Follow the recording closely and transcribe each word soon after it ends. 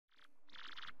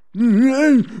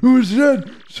Hey, who's that?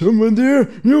 Someone there?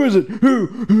 Who is it? Who?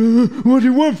 What do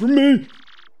you want from me?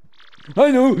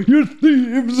 I know, you're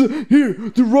thieves! Here,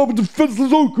 to rob the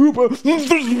defenseless old Koopa!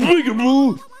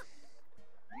 Despicable!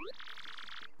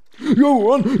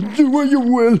 Go on, do what you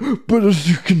will, but as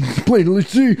you can plainly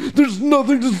see, there's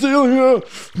nothing to steal here!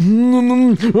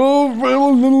 Oh, very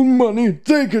little money,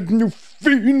 take it, you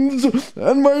fiends!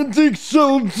 And my antique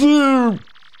shell too!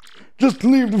 Just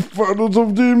leave the photos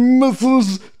of the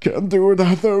missus, can't do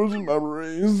without those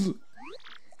memories.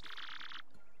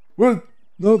 What?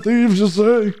 No thieves, you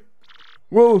say?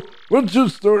 Well, what's your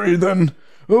story then?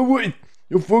 Oh wait,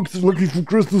 your folks are looking for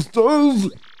crystal stars?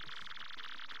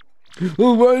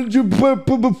 Well, why did you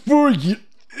pepper before you?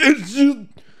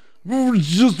 We're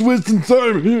just wasting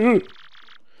time here.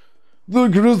 The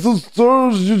crystal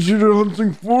stars you're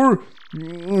hunting for?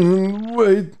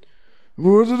 Wait,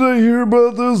 what did I hear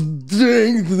about those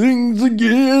dang things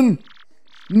again?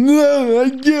 No, I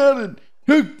get it.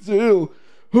 Hooktail.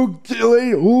 Hooktail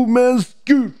ain't old man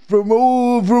Scoot from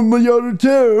the other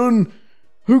town.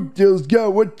 Hooktail's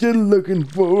got what you're looking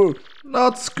for.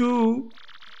 Not SKOO.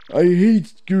 I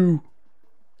hate SKOO.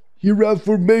 He ran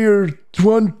for mayor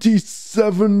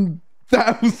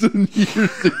 27,000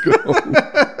 years ago.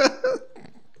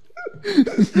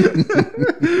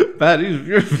 Pat,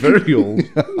 you're very old.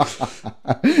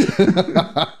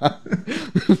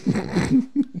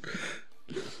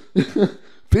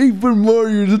 Paper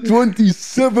Mario, the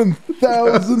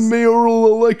 27,000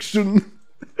 mayoral election.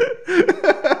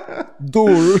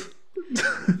 Door.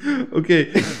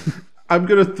 Okay, I'm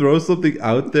gonna throw something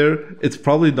out there. It's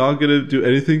probably not gonna do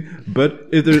anything, but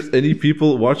if there's any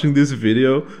people watching this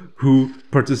video who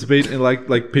participate in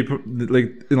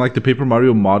the Paper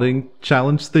Mario modding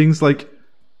challenge things, like,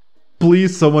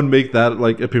 please someone make that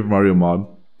like a Paper Mario mod.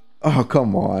 Oh,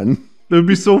 come on. It would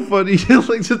be so funny.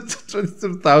 Like just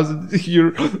 27,000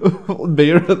 year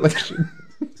mayor election.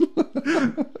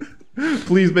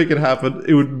 Please make it happen.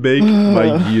 It would make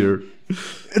my year.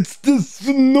 It's this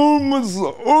enormous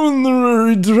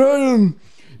honorary dragon.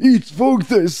 Eats folk,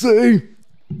 they say.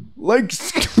 Like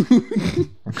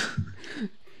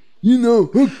you know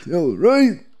Hooktail,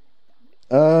 right?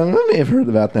 I may have heard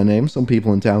about that name. Some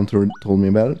people in town told me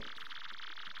about it.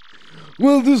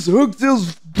 Well, this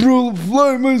Hooktail's brutal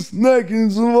fly my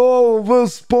snackings of all of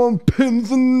us spawn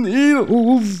pins and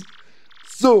needles.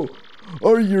 So,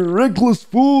 are you reckless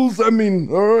fools? I mean,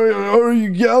 are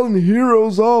you gallant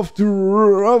heroes off to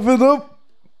rough it up?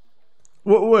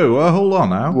 Wait, hold on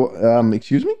now. Well,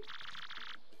 excuse me?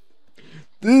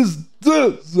 This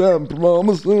does sound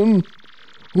promising.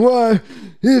 Why,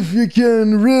 if you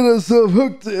can rid us of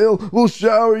Hooktail, we'll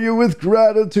shower you with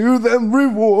gratitude and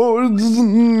rewards.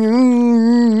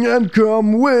 And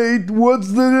come, wait,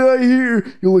 what's that I hear?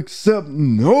 You'll accept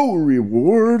no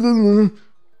reward.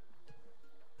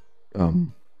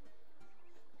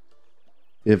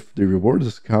 If the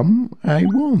rewards come, I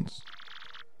won't.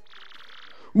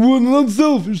 What an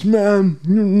unselfish man.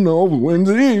 No,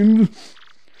 indeed.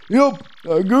 Yup,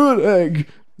 a good egg.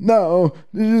 Now,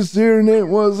 did you see her name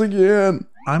was again?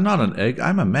 I'm not an egg,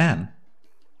 I'm a man.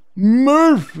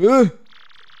 Murphy?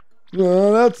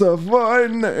 That's a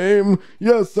fine name.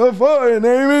 Yes, a fine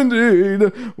name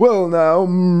indeed. Well now,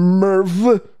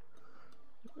 Murphy.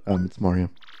 It's Mario.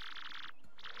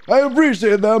 I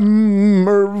appreciate that,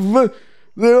 Murphy.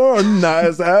 They are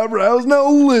nice eyebrows. Now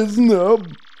listen up.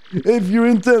 If you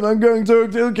intend on going to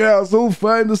Hooktail Castle,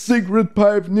 find a secret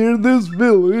pipe near this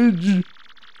village.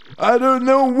 I don't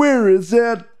know where it's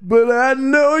at, but I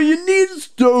know you need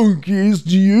stone keys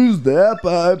to use that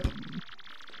pipe.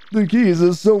 The keys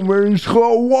are somewhere in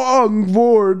Schwang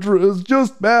Fortress,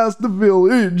 just past the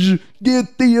village.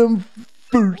 Get them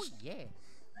first.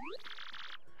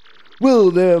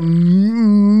 Well then,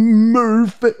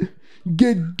 Murphy,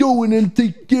 get going and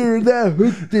take care of that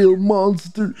Hooktail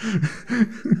monster.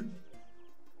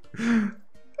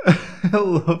 I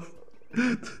love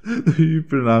that he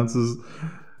pronounces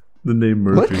the name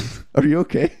Murphy. What? Are you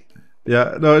okay?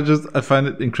 Yeah, no, I find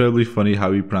it incredibly funny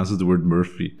how he pronounces the word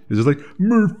Murphy. He's just like,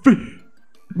 Murphy!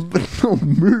 No,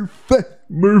 Murphy!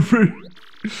 Murphy!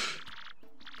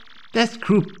 That's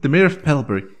Croup, the mayor of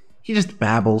Pellbury. He just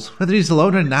babbles, whether he's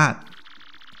alone or not.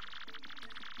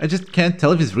 I just can't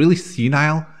tell if he's really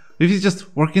senile, if he's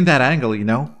just working that angle, you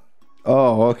know?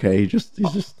 Oh, okay, he just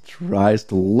tries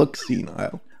to look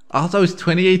senile. Also, he's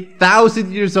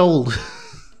 28,000 years old.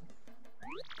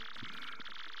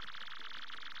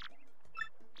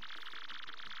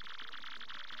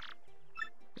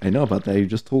 I know about that, you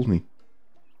just told me.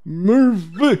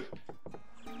 Murphy!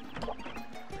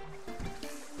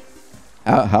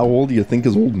 How old do you think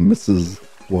is old Mrs.?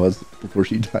 was before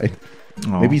she died.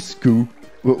 Aw. Maybe SKOO.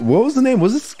 What was the name?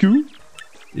 Was it SKOO?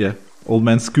 Yeah, old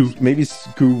man SKOO. Maybe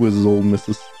SKOO was his old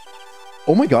missus.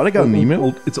 Oh my god, I got an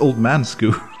email. It's old man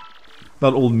SKOO,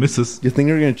 not old missus. You think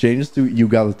they're gonna change this to you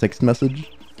got a text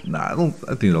message? Nah,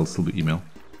 I think it'll still be email.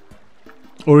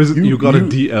 Or is it you got a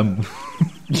DM?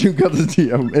 You got the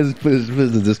DM.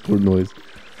 It's the Discord noise.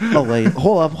 Oh wait,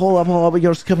 hold up.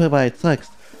 You're skipping my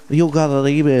text. You got an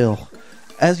email.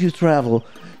 As you travel,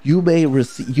 you may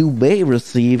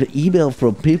receive email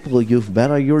from people you've met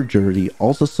on your journey.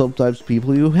 Also, sometimes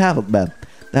people you haven't met.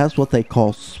 That's what they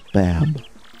call spam.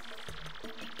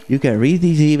 You can read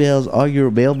these emails on your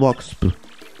mailbox.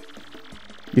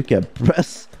 You can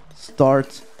press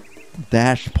start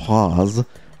 -pause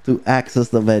to access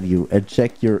the menu and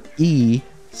check your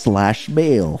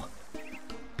e/mail.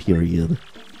 Period.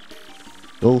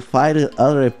 You'll find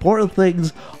other important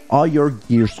things on your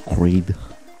gear screen.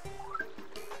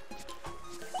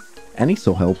 And he's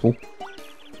so helpful.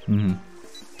 Mm-hmm.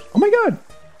 Oh my god!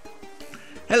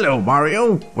 Hello,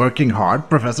 Mario. Working hard,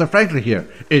 Professor Franklin here,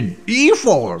 in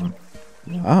e-form.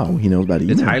 Wow, he knows about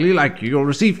email. It's highly likely you'll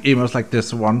receive emails like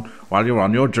this one while you're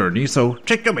on your journey, so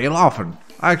check your mail often.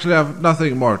 I actually have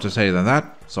nothing more to say than that,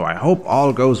 so I hope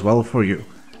all goes well for you.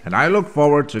 And I look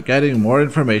forward to getting more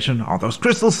information on those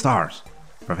crystal stars.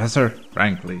 Professor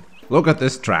Franklin, look at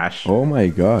this trash. Oh my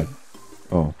god.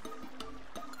 Oh.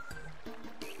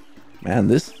 Man,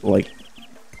 this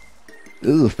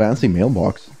is a fancy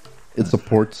mailbox. It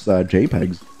supports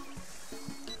JPEGs.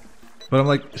 But I'm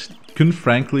like, couldn't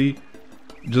Frankly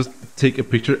just take a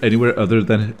picture anywhere other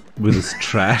than with his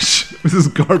trash, with his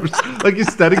garbage? Like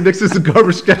he's standing next to his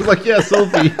garbage can, like, yeah,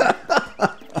 selfie.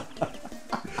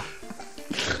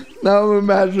 Now I'm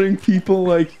imagining people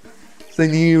like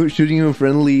shooting you a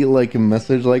friendly like a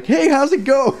message like, "Hey, how's it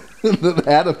go?" And then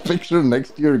add a picture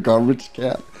next to your garbage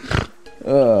can.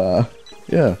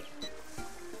 Yeah.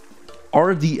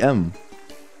 RDM.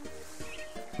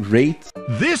 Rate.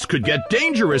 This could get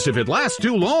dangerous if it lasts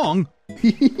too long.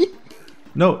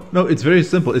 No, it's very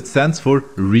simple. It stands for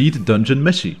Read Dungeon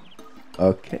Meshi.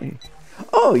 Okay.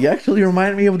 Oh, you actually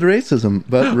remind me of the racism,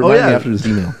 but remind me after this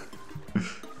email.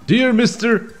 Dear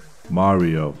Mr.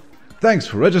 Mario, thanks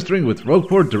for registering with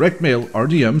Rogueport Direct Mail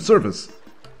RDM service.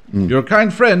 Your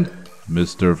kind friend,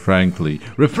 Mr. Frankly,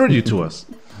 referred you to us.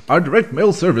 Our direct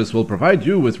mail service will provide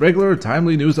you with regular,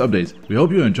 timely news updates. We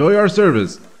hope you enjoy our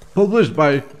service. Published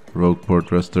by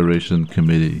Rogueport Restoration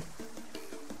Committee.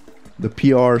 The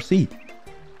PRC.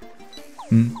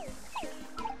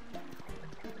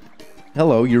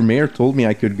 Hello, your mayor told me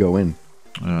I could go in.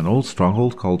 An old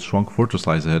stronghold called Shrunk Fortress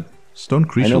lies ahead. Stone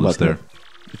creature lives there.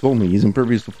 He told me he's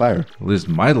impervious to fire. At least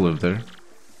might live there.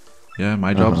 Yeah,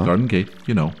 my job's Garden Gate,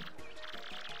 you know.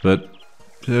 But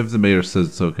if the mayor says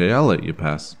it's okay, I'll let you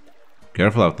pass.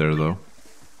 Careful out there, though.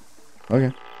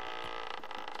 Okay.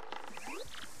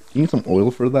 You need some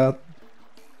oil for that?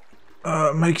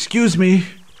 Excuse me.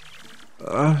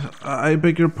 I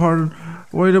beg your pardon.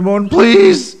 Wait a moment,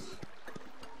 please!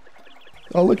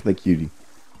 Oh, look at the cutie.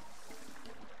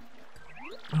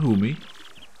 Who, me?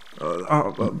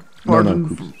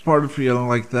 Pardon for yelling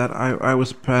like that. I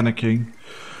was panicking.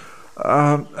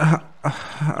 How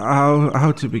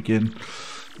to begin?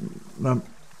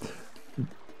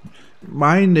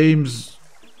 My name's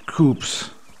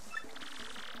Coops.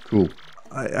 Cool.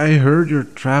 I heard you're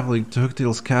traveling to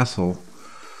Hooktail's castle.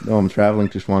 No, I'm traveling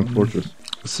to Swan Fortress.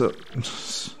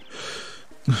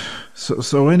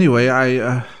 So anyway,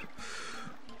 I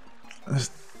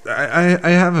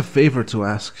have a favor to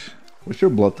ask. What's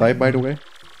your blood type, by the way?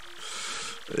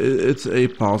 It's A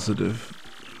positive.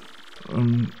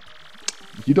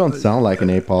 You don't sound like an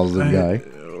A positive guy.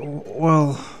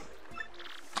 Well,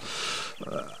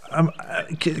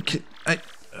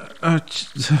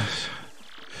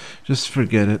 just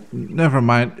forget it. Never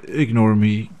mind. Ignore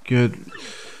me.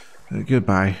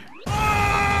 Goodbye.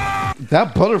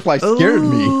 That butterfly scared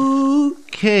me.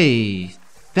 Okay,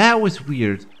 that was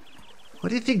weird. What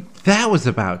do you think that was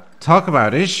about? Talk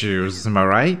about issues, am I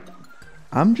right?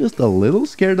 I'm just a little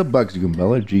scared of bugs,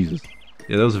 Goombella. Jesus.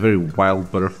 Yeah, that was a very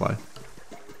wild butterfly.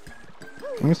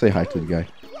 I'm gonna say hi to the guy.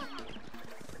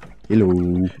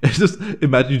 Hello. Just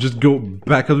imagine you just go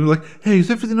back up and be like, "Hey, is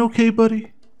everything okay,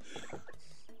 buddy?"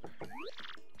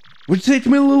 What'd you say to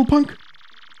me, little punk?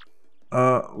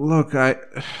 Look,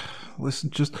 listen,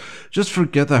 just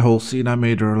forget that whole scene I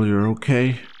made earlier,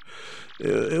 okay?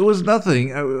 It was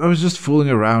nothing. I was just fooling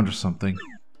around or something.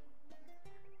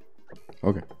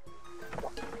 Okay.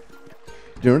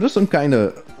 Do you know there's some kind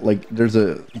of, like, there's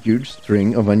a huge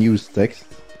string of unused text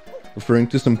referring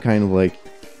to some kind of, like,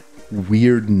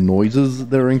 weird noises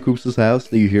that are in Coops' house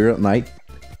that you hear at night?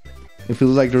 It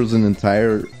feels like there's an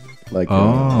entire like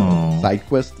side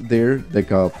quest there that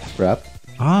got scrapped.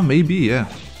 Ah, maybe, yeah.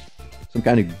 Some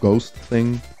kind of ghost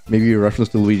thing. Maybe a reference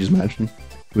to Luigi's Mansion.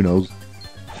 Who knows?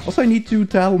 Also, I need to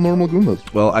tattle normal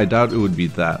Goombas. Well, I doubt it would be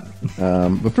that.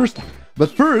 But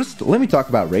first, let me talk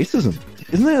about racism.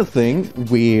 Isn't that a thing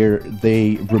where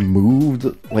they removed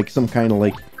like some kind of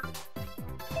like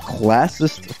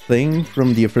classist thing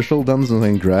from the official Dungeons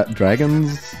and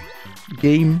Dragons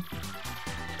game?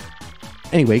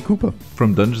 Anyway, Koopa.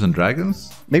 From Dungeons and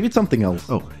Dragons? Maybe it's something else.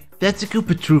 Oh, that's a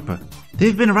Koopa Troopa.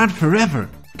 They've been around forever.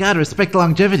 Gotta respect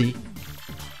longevity.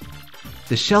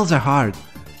 The shells are hard,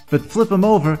 but flip them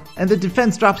over and the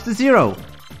defense drops to 0.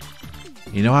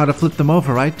 You know how to flip them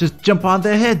over, right? Just jump on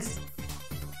their heads.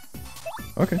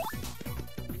 Okay.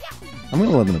 I'm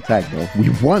gonna let them attack though. We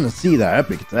want to see that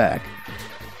epic attack.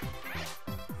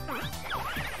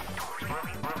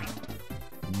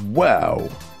 Wow.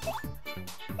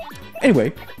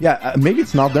 Anyway, yeah, maybe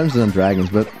it's not Dungeons and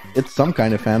Dragons, but it's some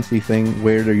kind of fancy thing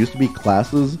where there used to be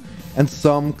classes, and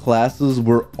some classes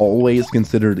were always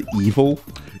considered evil.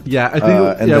 Yeah, I think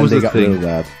and it then was they the got thing. rid of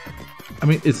that. I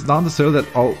mean, it's not necessarily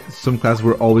that some classes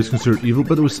were always considered evil,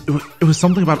 but it was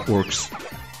something about orcs.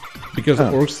 Because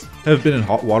orcs have been in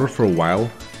hot water for a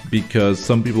while, because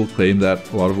some people claim that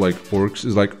a lot of like orcs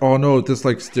is like, oh no, this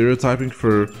like stereotyping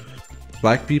for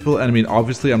black people. And I mean,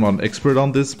 obviously I'm not an expert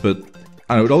on this, but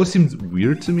I don't know, it always seems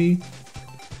weird to me.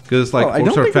 Because like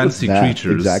orcs are fantasy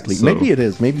creatures. Exactly. So. Maybe it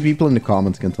is. Maybe people in the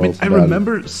comments can tell us I about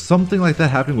remember something like that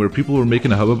happening where people were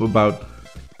making a hubbub about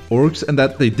orcs, and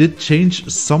that they did change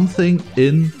something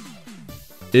in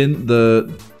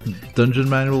the dungeon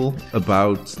manual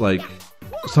about like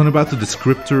something about the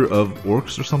descriptor of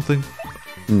orcs or something.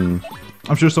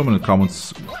 I'm sure someone in the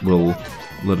comments will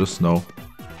let us know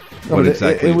what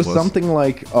exactly it was. Something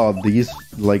like, oh, this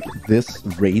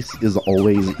race is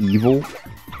always evil,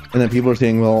 and then people are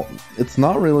saying, well, it's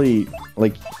not really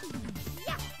like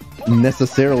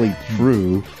necessarily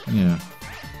true. Yeah.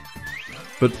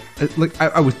 But like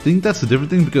I would think that's a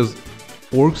different thing, because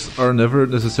orcs are never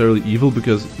necessarily evil,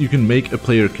 because you can make a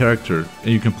player character and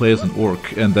you can play as an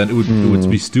orc, and then it would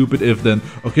be stupid if then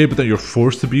okay, but then you're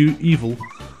forced to be evil.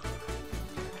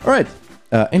 All right.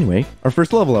 Anyway, our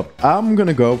first level up. I'm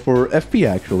gonna go for FP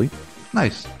actually,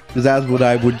 Nice. because that's what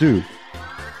I would do.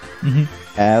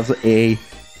 As a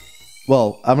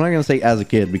Well, I'm not gonna say as a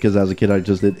kid, because as a kid I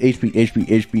just did HP, HP,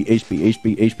 HP, HP,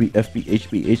 HP, HP, FP,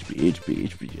 HP, HP, HP,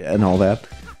 HP, and all that.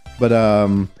 But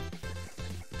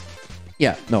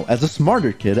yeah, no. As a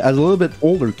smarter kid, as a little bit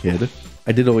older kid,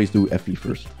 I did always do FP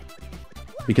first,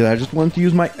 because I just wanted to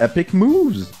use my epic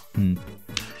moves.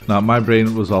 Now, my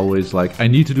brain was always like, I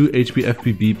need to do HP,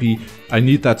 FP, BP. I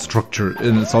need that structure,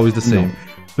 and it's always the same.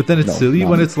 But then it's silly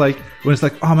when it's like,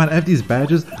 oh man, I have these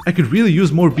badges. I could really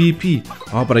use more BP.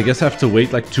 Oh, but I guess I have to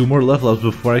wait like 2 more level ups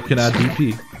before I can add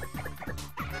BP.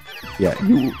 Yeah,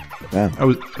 I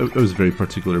was very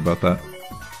particular about that.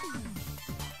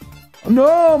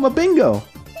 No, my bingo.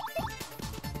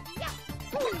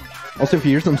 Also, if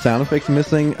you hear some sound effects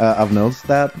missing, I've noticed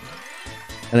that,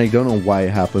 and I don't know why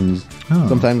it happens.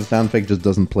 Sometimes the sound effect just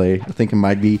doesn't play. I think it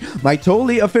might be my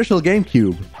totally official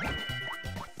GameCube.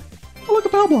 Oh, look, a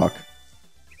POW block.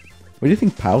 What do you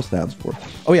think POW stands for?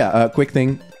 Oh yeah, quick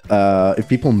thing. If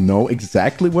people know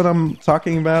exactly what I'm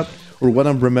talking about or what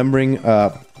I'm remembering,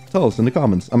 tell us in the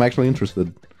comments. I'm actually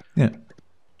interested. Yeah.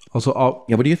 Also,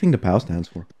 yeah, what do you think the POW stands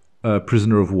for?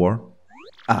 Prisoner of War.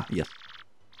 Ah, yes.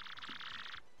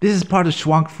 This is part of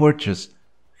Schwank Fortress.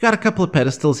 Got a couple of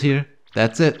pedestals here.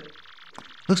 That's it.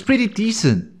 Looks pretty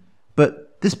decent.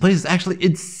 But this place is actually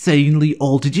insanely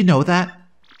old. Did you know that?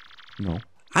 No.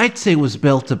 I'd say it was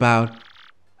built about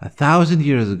 1,000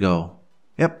 years ago.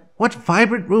 Yep. What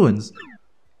vibrant ruins.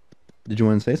 Did you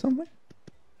want to say something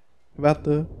about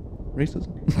the racism?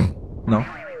 No.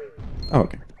 Oh,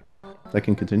 okay. I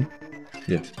can continue?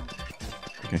 Yeah.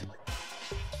 Okay.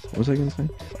 What was I going to say?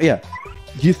 Oh, yeah.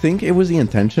 Do you think it was the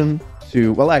intention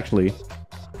to... Well, actually,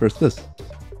 first this.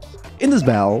 In this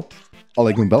battle, I'll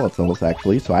let Goombella tell us,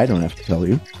 actually, so I don't have to tell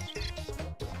you.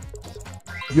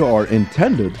 Your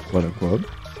intended, quote-unquote...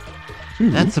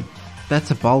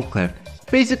 That's a bald cleric.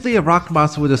 Basically a rock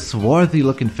monster with a swarthy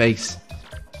looking face.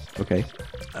 Okay.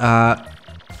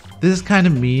 This is kind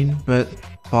of mean, but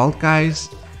bald guys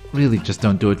really just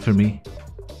don't do it for me.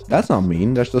 That's not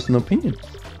mean, that's just an opinion.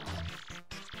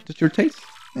 Just your taste.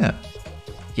 Yeah.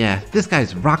 Yeah, this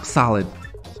guy's rock solid.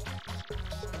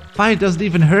 Fire doesn't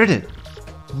even hurt it.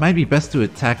 It might be best to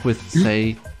attack with,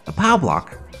 say, a POW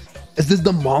block. Is this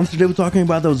the monster they were talking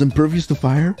about that was impervious to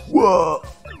fire? Whoa!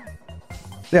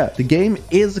 Yeah, the game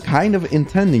is kind of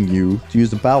intending you to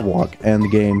use the POW block, and the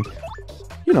game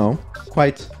you know,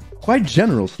 quite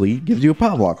generously gives you a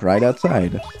power block right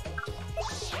outside.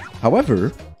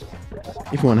 However,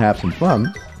 if you want to have some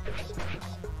fun,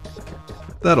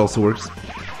 That also works.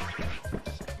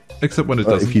 Except when it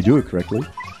doesn't. if you do it correctly.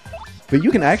 But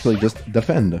you can actually just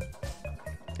defend.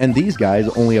 And these guys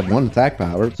only have 1 attack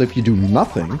power, so if you do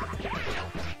nothing,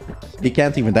 they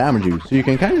can't even damage you. So you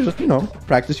can kind of just, you know,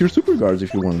 practice your super guards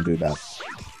if you want to do that.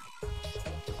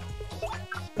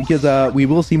 Because we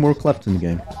will see more clefts in the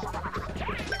game.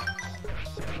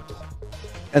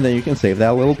 And then you can save that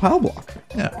little power block.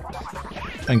 Yeah.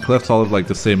 And clefts all have like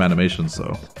the same animation,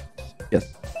 so.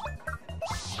 Yes.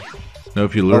 Now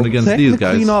if you learn against these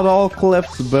Technically guys. not all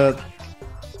clefts, but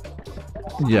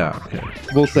Yeah, okay.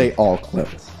 we'll say all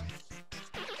clefts.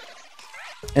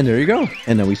 And there you go.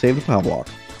 And then we save the power block.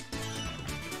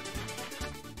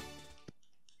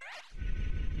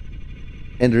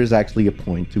 And there is actually a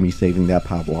point to me saving that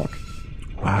power block.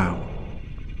 Wow.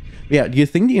 Yeah, do you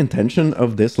think the intention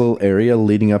of this little area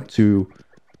leading up to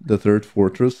the 3rd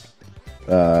fortress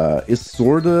is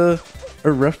sort of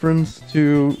a reference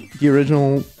to the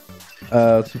original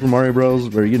Super Mario Bros.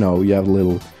 Where, you know, you have a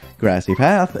little grassy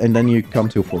path and then you come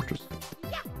to a fortress.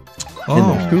 And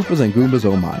there's Koopas and Goombas,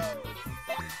 oh my.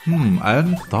 I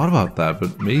hadn't thought about that,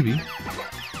 but maybe.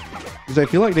 Because I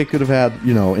feel like they could have had,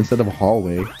 you know, instead of a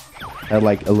hallway, had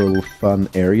like a little fun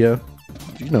area,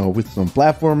 you know, with some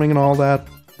platforming and all that.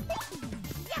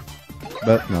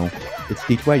 But no, it's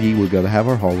T2ID, we gotta have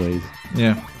our hallways.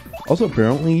 Yeah. Also,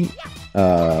 apparently,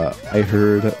 I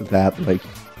heard that, like,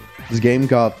 this game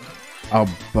got a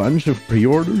bunch of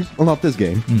pre-orders. Well, not this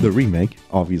game, the remake,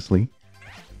 obviously.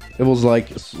 It was like,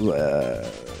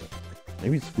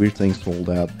 maybe it's weird things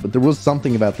sold out, but there was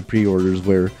something about the pre-orders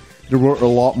where there were a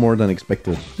lot more than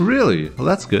expected. Really? Well,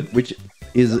 that's good. Which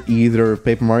is either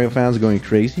Paper Mario fans going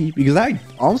crazy, because I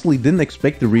honestly didn't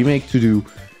expect the remake to do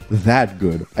that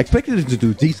good. I expected it to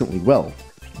do decently well,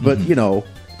 but you know,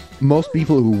 most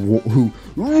people who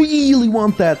really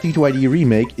want that T2ID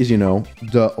remake is, you know,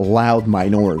 the loud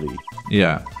minority.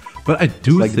 Yeah. But I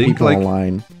do Like the think, people like,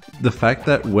 online. the fact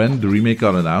that when the remake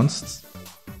got announced,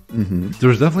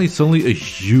 there's definitely suddenly a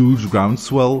huge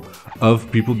groundswell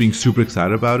of people being super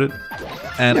excited about it.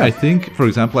 And Yeah. I think, for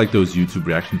example, like those YouTube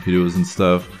reaction videos and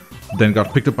stuff, then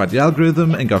got picked up by the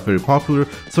algorithm and got very popular.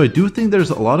 So I do think there's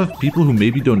a lot of people who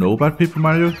maybe don't know about Paper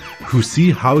Mario who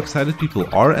see how excited people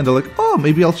are and they're like, oh,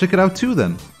 maybe I'll check it out too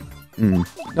then.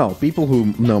 No, people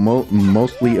who know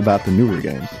mostly about the newer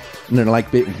games. And they're like,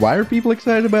 why are people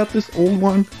excited about this old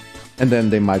one? And then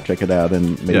they might check it out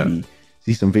and maybe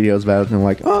see some videos about it and they're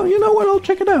like, oh, you know what, I'll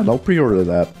check it out. I'll pre-order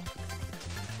that.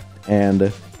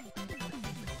 And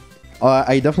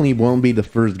I definitely won't be the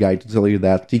first guy to tell you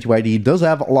that T2ID does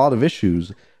have a lot of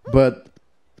issues. But,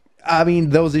 I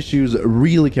mean, those issues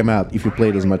really come out if you play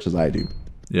it as much as I do.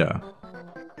 Yeah.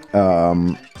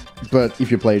 But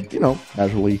if you play it, you know,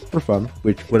 casually for fun,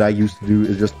 which what I used to do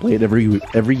is just play it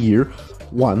every year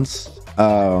once.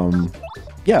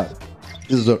 Yeah,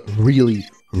 this is a really,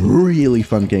 really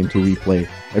fun game to replay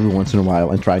every once in a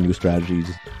while and try new strategies.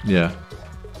 Yeah.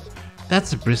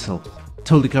 That's a bristle.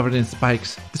 Totally covered in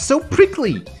spikes. It's so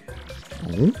prickly.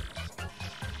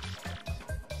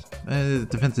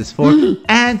 Defense is 4.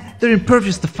 And they're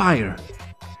impervious to fire.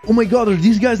 Oh my god, are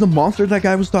these guys the monster that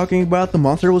guy was talking about? The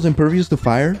monster was impervious to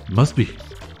fire? Must be.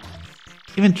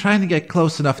 Even trying to get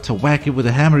close enough to whack it with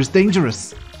a hammer is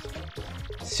dangerous.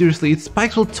 Seriously, its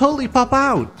spikes will totally pop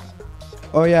out.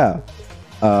 Oh yeah.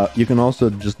 You can also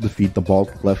just defeat the ball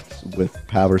clefts with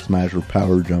power smash or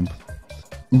power jump.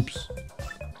 Oops.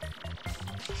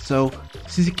 So,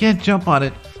 since you can't jump on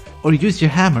it or use your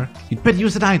hammer, you'd better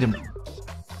use an item.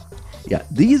 Yeah,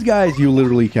 these guys you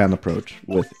literally can approach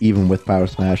with, even with power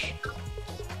smash.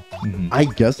 I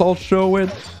guess I'll show it.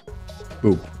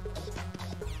 Boop.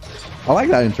 I like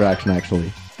that interaction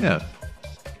actually. Yeah.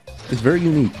 It's very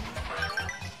unique.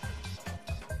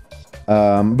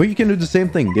 But you can do the same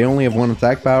thing. They only have 1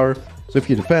 attack power, so if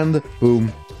you defend,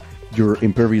 boom, you're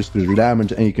impervious to their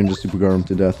damage, and you can just super guard them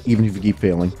to death, even if you keep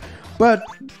failing. But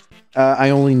I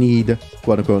only need,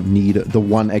 quote unquote, need the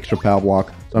 1 extra power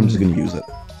block, so I'm just gonna use it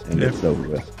and get it over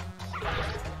with.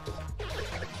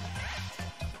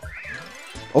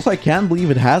 Also, I can't believe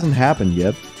it hasn't happened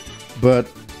yet, but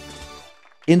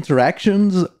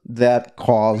interactions that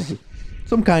cause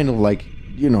some kind of, like,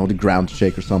 you know, the ground to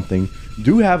shake or something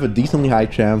do have a decently high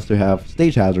chance to have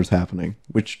stage hazards happening,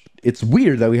 which it's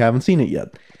weird that we haven't seen it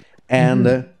yet.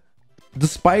 And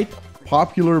despite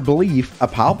popular belief, a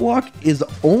power block is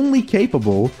only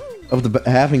capable of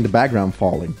having the background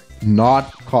falling,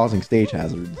 not causing stage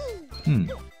hazards.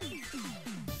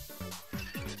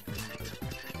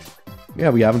 Yeah,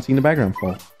 we haven't seen the background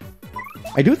fall.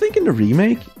 I do think in the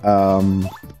remake,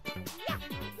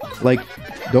 like,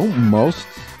 don't most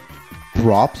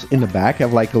props in the back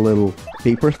have like a little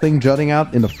paper thing jutting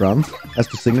out in the front as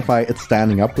to signify it's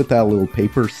standing up with that little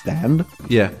paper stand?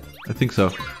 Yeah, I think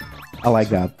so. I like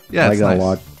that. Yeah, I like it's that nice. a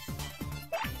lot.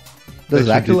 Does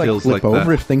it Extra actually like details flip like over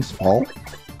that. if things fall?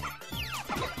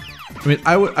 I mean,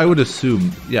 I would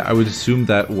assume, yeah, I would assume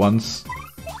that once,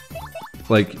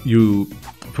 like, you,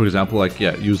 for example, like,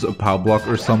 yeah, use a power block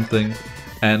or something,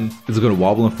 and it's gonna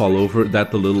wobble and fall over,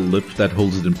 that the little lip that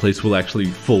holds it in place will actually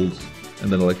fold,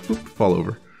 and then like, boop, fall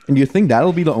over. And you think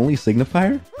that'll be the only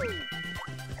signifier?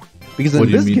 Because What in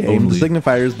do you this mean game, only? the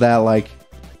signifier is that like,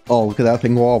 oh, look at that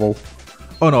thing wobble.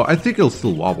 Oh no, I think it'll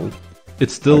still wobble.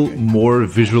 It's still Okay. more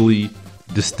visually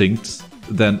distinct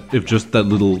than if just that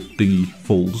little thingy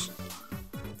folds.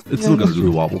 It's still gonna that's do the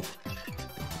true. wobble.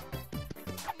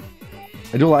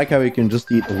 I do like how you can just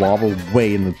eat wobble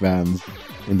way in advance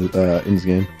in this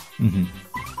game. Mm-hmm.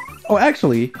 Oh,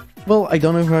 actually, well, I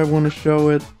don't know if I want to show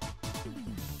it.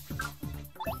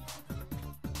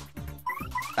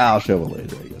 I'll show it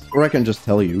later, I guess. Or I can just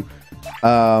tell you.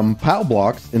 Power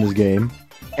blocks in this game,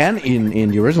 and in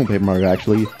the original Paper Mario,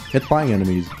 actually, hit flying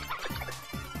enemies.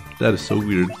 That is so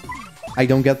weird. I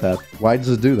don't get that. Why does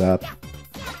it do that?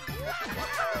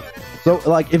 So,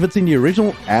 like, if it's in the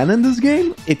original and in this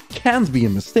game, it can't be a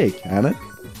mistake, can it?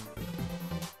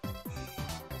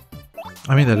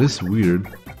 I mean, that is weird.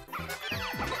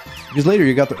 Because later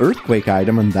you got the earthquake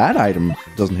item, and that item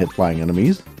doesn't hit flying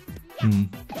enemies.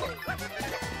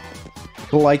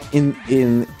 So, like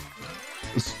in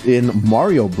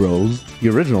Mario Bros, the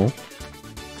original,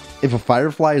 if a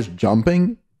firefly is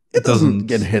jumping, it doesn't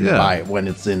get hit yeah. by it when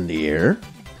it's in the air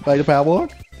by the power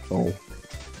block. So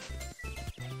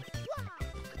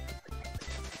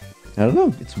I don't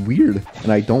know. It's weird,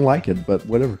 and I don't like it, but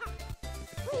whatever.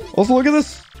 Also, look at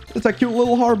this. It's a cute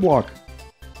little hard block.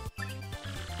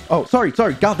 Oh, sorry.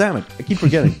 God damn it. I keep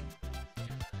forgetting.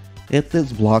 Hit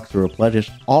this block to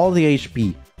replenish all the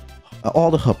HP,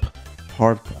 all the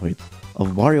hard points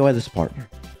of Mario and his partner.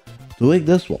 Doing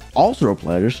this will also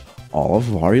replenish all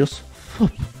of Mario's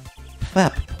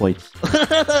FAP points.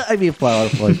 I mean flower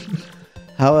points.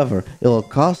 However, it will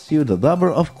cost you the number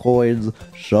of coins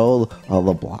shown on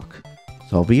the block.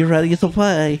 So be ready to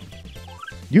play.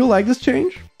 Do you like this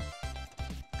change?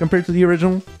 Compared to the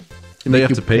original? They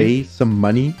have to pay? some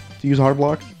money to use hard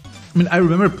blocks? I mean, I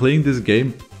remember playing this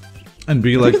game and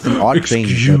being like, it's an odd thing,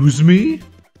 excuse me?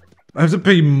 I have to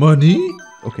pay money?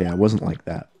 Okay, I wasn't like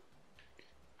that.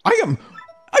 I have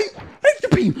to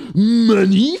pay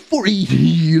money for a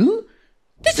heal?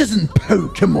 This isn't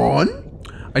Pokemon.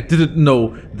 I didn't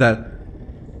know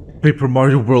that Paper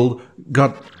Mario World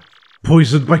got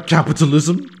poisoned by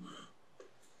capitalism.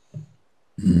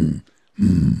 You're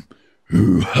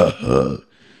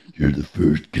the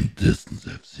first contestants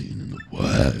I've seen in a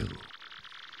while.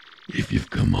 If you've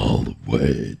come all the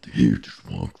way to here to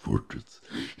Swamp Fortress,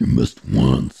 you must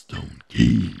want Stone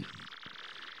Key.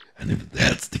 And if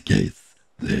that's the case,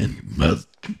 then you must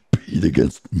compete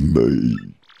against me.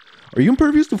 Are you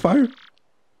impervious to fire?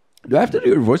 Do I have to do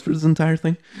your voice for this entire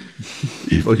thing?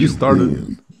 If Well, you started.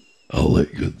 win, I'll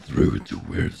let you through to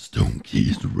where the Stone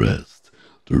Keys rest.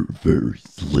 They're very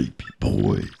sleepy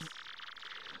boys.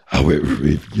 However,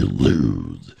 if you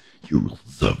lose, you will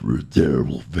suffer a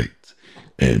terrible fate.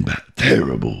 And by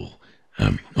terrible,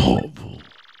 I mean awful.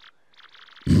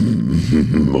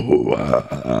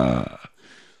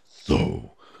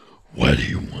 So, what do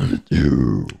you want to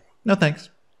do? No thanks.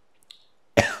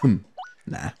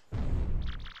 Nah.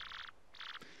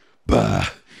 Bah,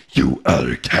 you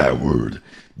utter coward.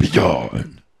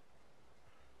 Begone.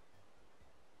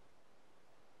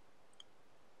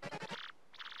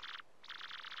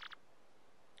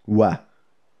 What?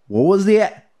 What was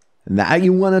that? Now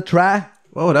you want to try?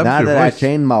 Well, what happened Now to your that I voice?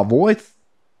 changed my voice?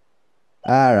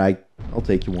 Alright, I'll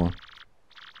take you on.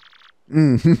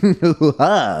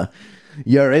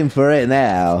 You're in for it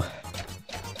now.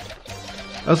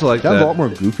 I also like That was a lot that. more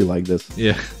goofy like this.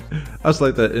 Yeah. I also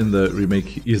like that in the remake,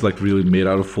 he's like really made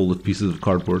out of folded pieces of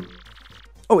cardboard.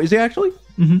 Oh, is he actually?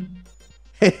 Mm-hmm.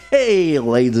 Hey,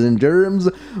 ladies and germs.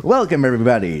 Welcome,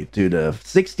 everybody, to the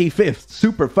 65th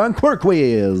Super Fun Quirk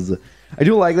Quiz. I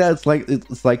do like that.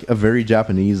 It's like a very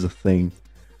Japanese thing.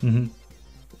 Mm-hmm.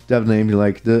 Definitely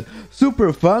like the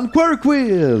Super Fun Quirk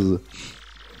Quiz.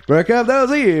 Perk up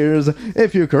those ears.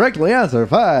 If you correctly answer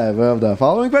 5 of the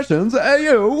following questions,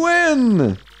 you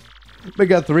win. But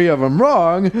get 3 of them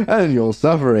wrong, and you'll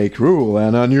suffer a cruel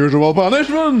and unusual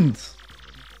punishment.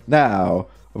 Now,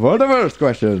 for the first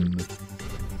question.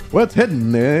 What's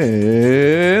hidden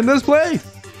in this place?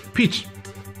 Peach.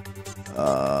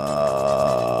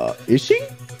 Is she?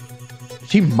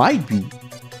 She might be.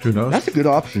 Who knows? That's a good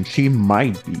option. She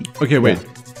might be. Okay, wait.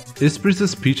 Is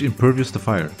Princess Peach impervious to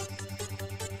fire?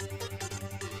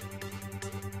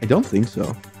 I don't think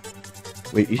so.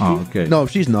 Wait, is she? Oh, okay. No,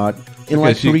 she's not. In Okay,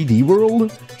 like she- 3D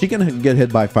world, she can get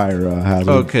hit by fire hazard.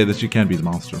 Okay, then she can't be the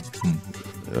monster.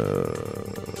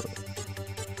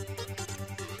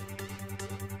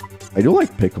 I do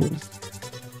like pickles.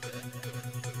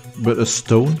 But a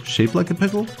stone shaped like a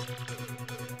pickle?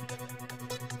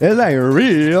 Is that your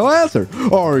real answer?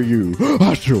 Are you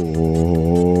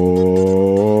sure?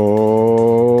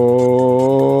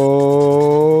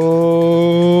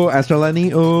 Answer,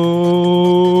 Lenny. Oh,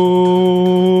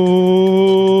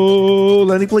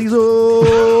 Lenny, please. Oh,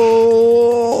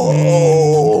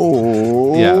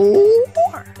 Yeah.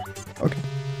 Okay.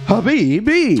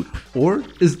 Habibi. Or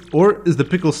is the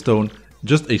pickle stone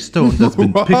just a stone that's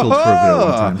been pickled for a very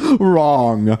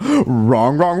long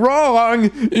time? Wrong,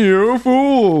 you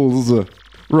fools.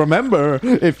 Remember,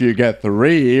 if you get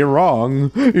 3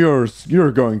 wrong,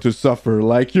 you're going to suffer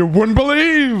like you wouldn't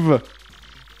believe.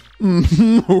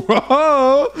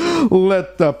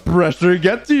 Let the pressure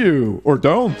get to you. Or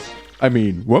don't. I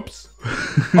mean, whoops.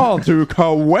 On to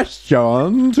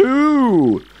question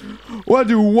 2. What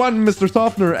do 1 Mr.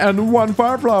 Softener and 1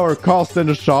 Fireflower cost in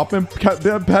the shop in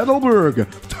Petalburg?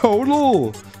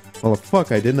 Total. Well,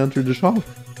 fuck, I didn't enter the shop.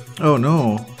 Oh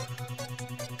no.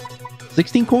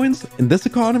 16 coins in this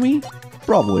economy?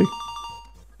 Probably.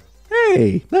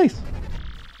 Hey, nice.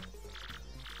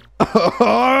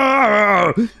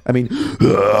 I mean,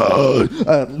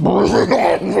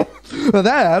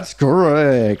 that's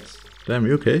correct. Damn,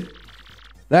 you okay?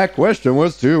 That question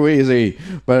was too easy,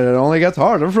 but it only gets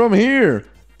harder from here.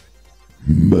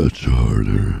 Much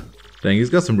harder. Dang, he's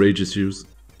got some rage issues.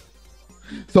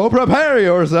 So prepare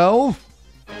yourself.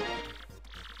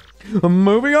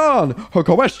 Moving on,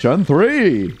 question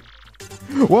 3.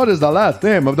 What is the last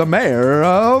name of the mayor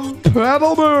of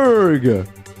Petalburg?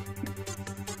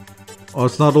 Oh,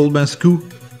 it's not Old Man SKOO.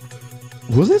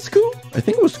 Was it SKOO? I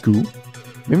think it was SKOO.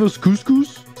 Maybe it was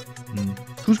Couscous?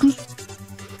 Couscous?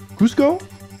 Cusco?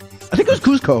 I think it was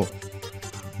Cusco.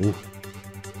 Ooh.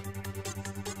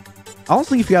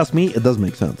 Honestly, if you ask me, it does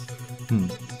make sense.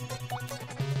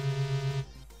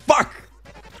 Fuck!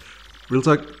 Real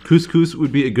talk, Couscous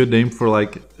would be a good name for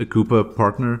like a Koopa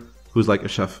partner who's like a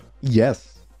chef.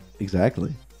 Yes,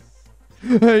 exactly.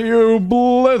 Hey, you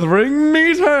blithering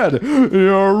meathead!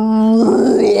 You're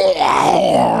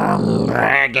wrong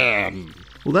again.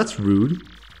 Well, that's rude.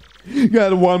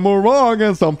 Get 1 more wrong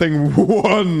and something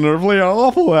wonderfully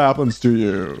awful happens to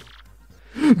you.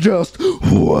 Just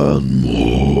 1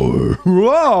 more.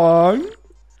 wrong?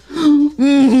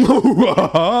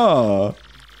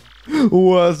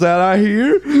 What's that I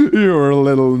hear? Your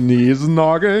little knees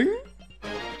knocking?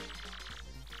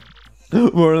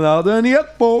 We're not done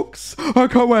yet, folks.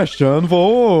 Question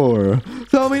 4.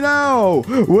 Tell me now,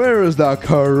 where is the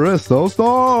crystal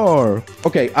star?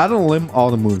 Okay, I don't limb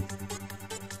on the moon.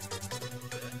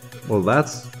 Well,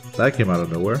 that came out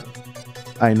of nowhere.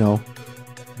 I know.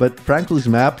 But Franklin's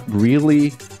map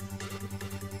really,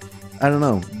 I don't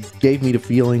know, gave me the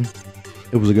feeling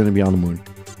it was going to be on the moon.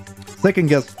 Second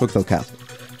guess, Hooktail Castle.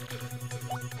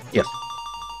 Yes.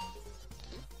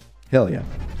 Hell yeah.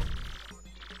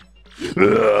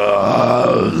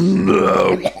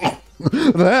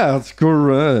 That's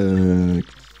correct.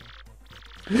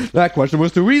 That question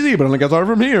was too easy, but it gets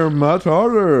harder from here, much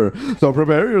harder. So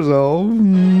prepare yourself.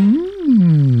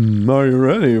 Are you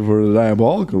ready for the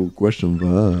diabolical question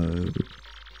 5?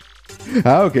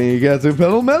 How can you get to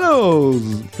Petal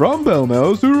Meadows? From Petal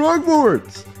Meadows to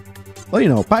Rockfort? Well, you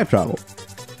know, pipe travel.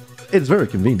 It's very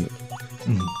convenient.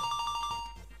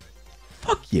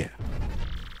 Fuck yeah.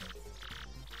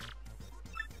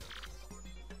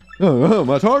 Oh,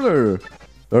 much harder.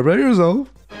 Prepare yourself.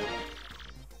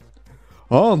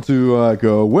 On to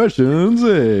question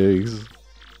 6.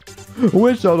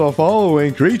 Which of the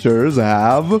following creatures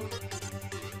have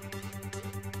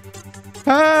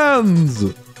hands?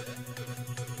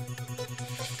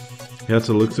 You have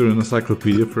to look through an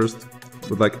encyclopedia first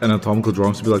with like anatomical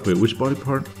drawings to be like, wait, which body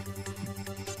part?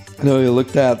 No, he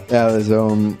looked at his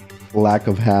own lack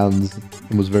of hands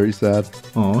and was very sad.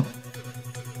 Oh,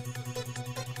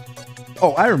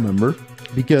 Oh, I remember.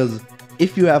 Because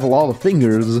if you have a lot of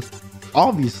fingers,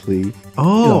 obviously,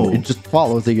 it just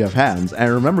follows that you have hands. And I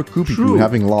remember Koopa Troo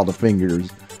having a lot of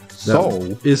fingers. So,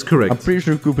 that is correct. I'm pretty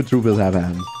sure Koopa Troopas have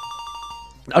hands.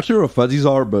 Not sure what Fuzzies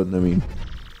are, but I mean...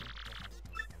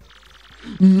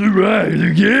 Right,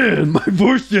 again! My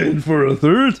voice changed for a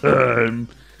 3rd time!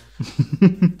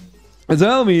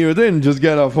 Tell me you didn't just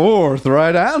get a 4th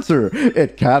right answer.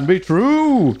 It can't be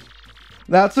true.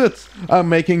 That's it. I'm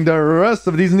making the rest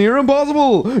of these near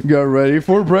impossible. Get ready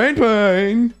for brain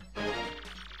pain.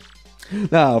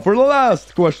 Now for the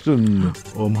last question.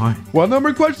 Oh my. What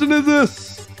number question is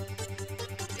this?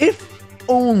 If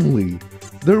only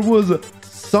there was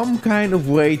some kind of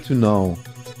way to know.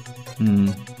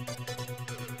 It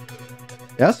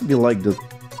has to be like the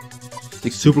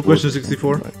Super question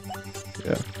 64? Right?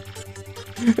 Yeah.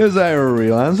 Is that a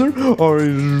real answer? Or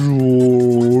is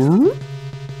your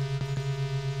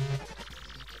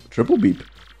triple beep?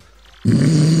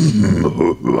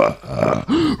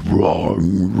 Wrong.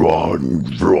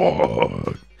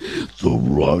 So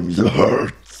wrong it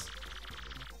hurts.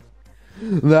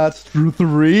 That's true.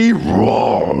 3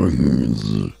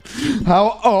 Wrongs.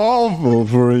 How awful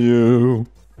for you.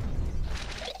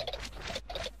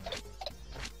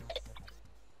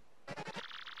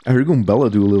 I heard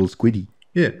Goombella do a little squiddy.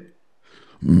 Yeah.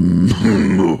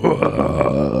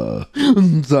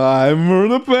 Time for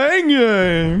the pain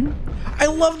game. I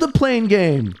love the plane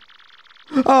game.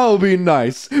 I'll be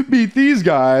nice, beat these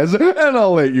guys, and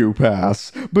I'll let you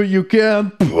pass. But you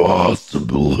can't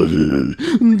Possibility.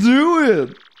 do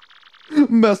it.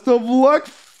 Best of luck,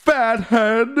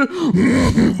 fathead.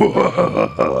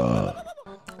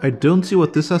 I don't see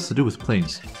what this has to do with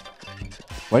planes.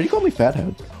 Why do you call me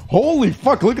fathead? Holy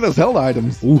fuck, look at those held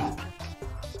items. Ooh.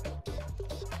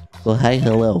 So hi,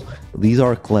 hello. These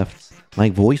are clefts. My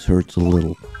voice hurts a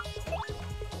little.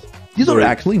 These are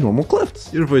actually normal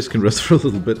cliffs. Your voice can rest for a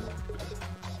little bit.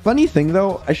 Funny thing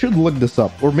though, I should look this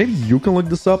up. Or maybe you can look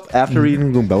this up after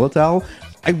reading Goombella Towel.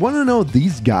 I want to know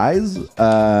these guys'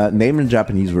 name in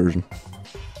Japanese version.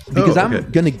 Because Oh, I'm okay.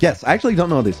 gonna guess. I actually don't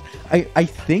know this. I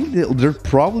think that they're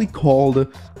probably called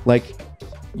like,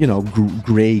 you know,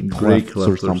 gray clefts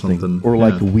or something. Or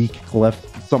like yeah. weak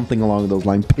cleft, something along those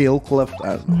lines. Pale cleft.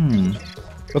 I don't know.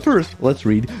 But first, let's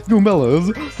read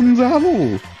Goombella's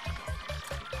Towel.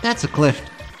 That's a cliff.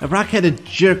 A rock-headed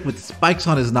jerk with spikes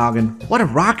on his noggin. What a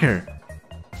rocker!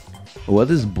 What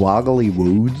is Bloggly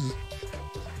Woods?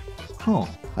 Oh,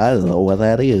 I don't know what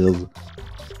that is.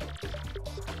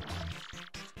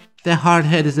 the hard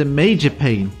head is a major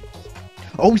pain.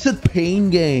 Oh, he said pain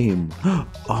game. Oh,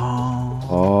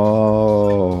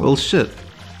 Oh. Well, shit.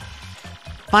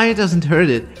 fire doesn't hurt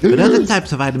it, but other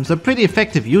types of items are pretty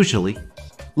effective usually.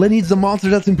 Lenny's the monster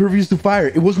that's impervious to fire.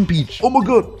 It wasn't Peach. Oh my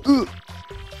god. Ugh.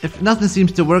 If nothing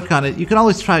seems to work on it, you can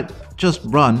always try just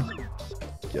run.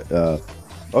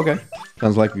 Okay.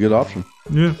 Sounds like a good option.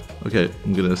 Yeah. Okay,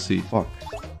 I'm gonna see. Fuck.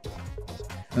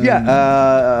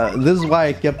 This is why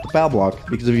I kept the PAL block.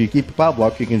 Because if you keep the PAL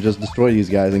block, you can just destroy these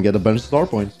guys and get a bunch of star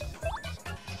points.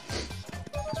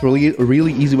 It's really a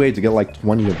really easy way to get like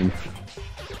 20 of them.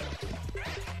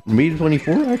 Maybe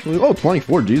 24 actually. Oh,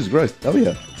 24. Jesus Christ. Hell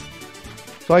yeah.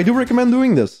 So I do recommend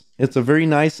doing this. It's a very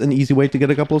nice and easy way to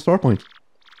get a couple of star points.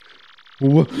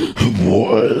 What?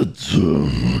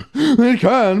 It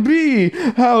can't be!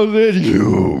 How did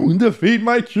you defeat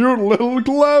my cute little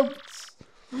clefts?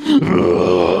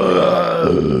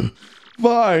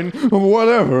 Fine,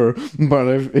 whatever. But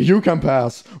if you can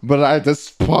pass, but I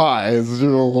despise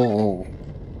you.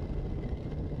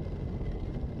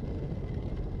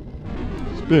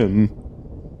 Spin.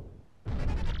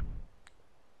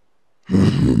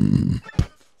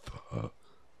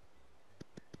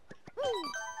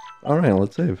 Alright,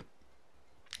 let's save.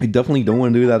 I definitely don't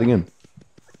want to do that again.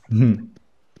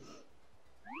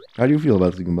 How do you feel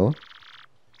about Goombella?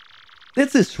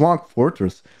 It's a Schwank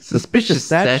Fortress. Suspicious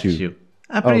statue.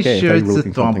 I'm pretty Okay, I sure thought you it's were a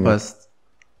looking thumb something up. bust.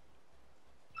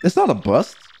 It's not a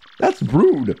bust. That's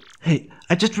rude. Hey,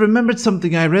 I just remembered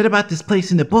something I read about this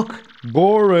place in the book.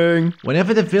 Boring.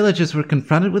 Whenever the villagers were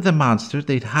confronted with a monster,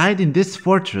 they'd hide in this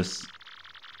fortress.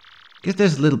 Guess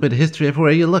there's a little bit of history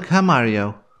everywhere you look, huh,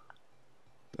 Mario?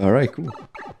 Alright, cool.